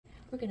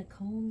We're gonna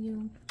comb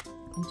you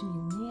and do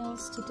your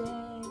nails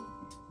today.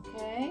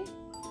 Okay?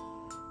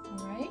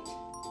 Alright?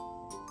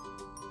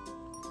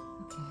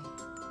 Okay.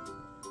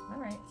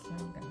 Alright, so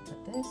I'm gonna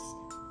put this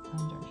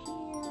under here.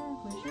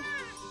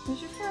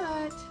 Where's your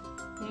foot?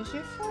 Here's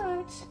your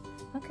foot.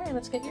 Okay,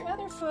 let's get your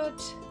other foot.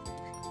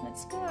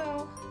 Let's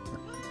go.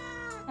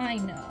 I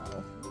know.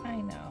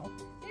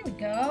 There we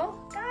go.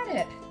 Got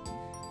it.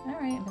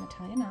 Alright, I'm gonna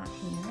tie a knot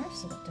here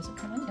so that it doesn't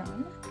come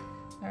undone.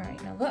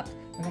 Alright, now look,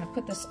 we're gonna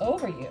put this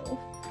over you,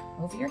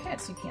 over your head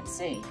so you can't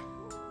see.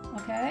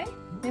 Okay?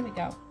 There we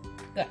go.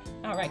 Good.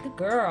 Alright, good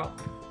girl.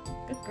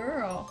 Good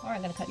girl. Alright,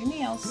 I'm gonna cut your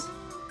nails.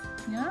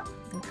 Yeah,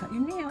 I'm gonna cut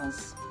your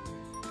nails.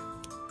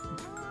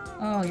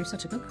 Oh, you're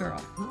such a good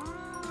girl.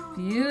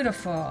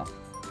 Beautiful.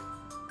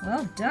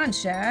 Well done,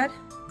 Shad.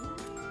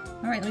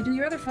 Alright, let me do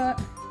your other foot.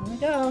 Here we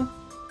go.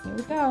 Here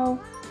we go.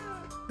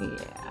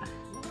 Yeah.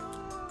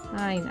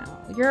 I know.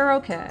 You're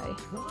okay.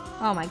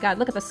 Oh my god,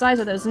 look at the size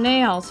of those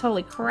nails.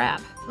 Holy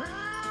crap.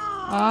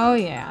 Oh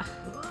yeah.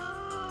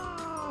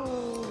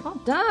 Well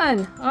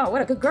done. Oh,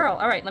 what a good girl.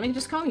 Alright, let me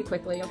just comb you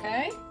quickly,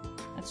 okay?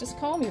 Let's just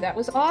comb you. That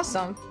was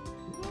awesome.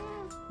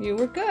 You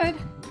were good.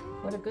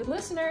 What a good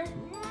listener.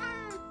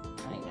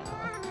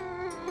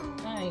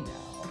 I know.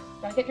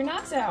 Gotta get your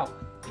knots out.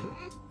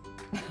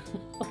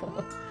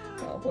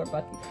 Oh, poor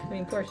Bucky. I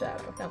mean, poor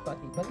Shadow. Not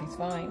Bucky. Bucky's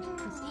fine.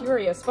 He's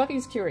curious.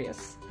 Bucky's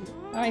curious.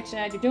 Alright,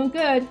 Shad, you're doing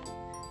good.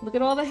 Look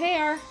at all the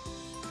hair.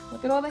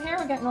 Look at all the hair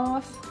we're getting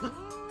off.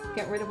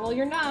 Get rid of all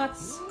your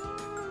knots.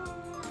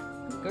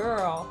 Good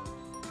girl.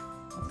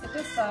 Let's get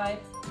this side.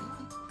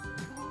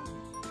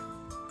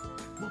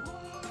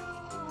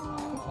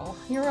 Oh,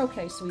 you're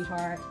okay,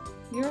 sweetheart.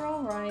 You're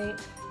alright.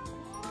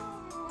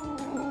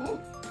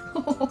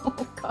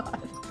 Oh,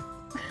 God.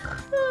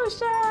 Oh,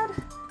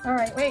 Shad.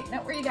 Alright, wait.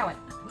 Now, where are you going?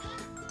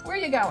 Where are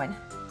you going?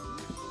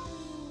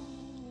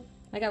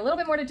 I got a little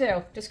bit more to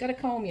do. Just gotta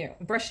comb you.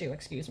 Brush you,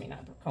 excuse me,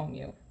 not comb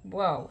you.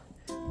 Whoa.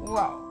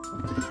 Whoa.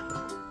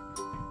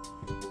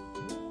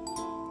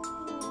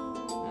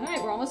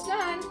 Alright, we're almost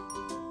done.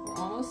 We're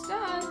almost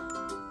done.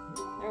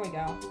 There we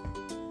go.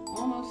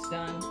 Almost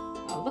done.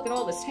 Oh, look at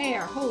all this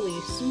hair.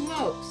 Holy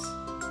smokes.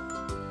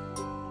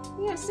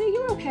 Yeah, see,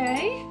 you're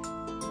okay.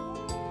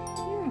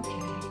 You're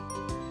okay.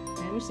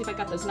 Okay, let me see if I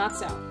got those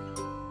knots out.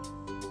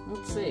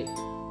 Let's see.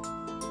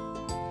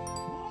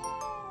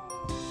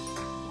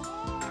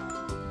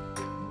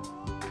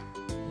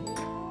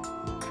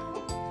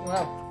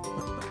 Whoa.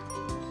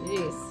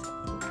 Jeez.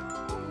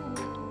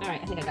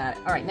 Alright, I think I got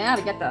it. Alright, now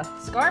to get the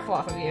scarf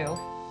off of you.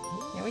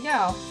 Here we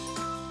go.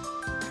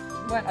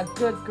 What a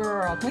good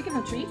girl. Can we give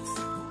him treats?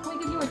 Can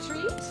we give you a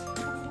treat?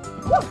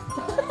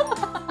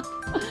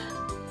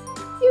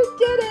 You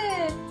did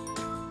it!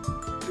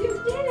 You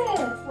did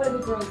it! What a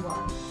good girl you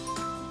are.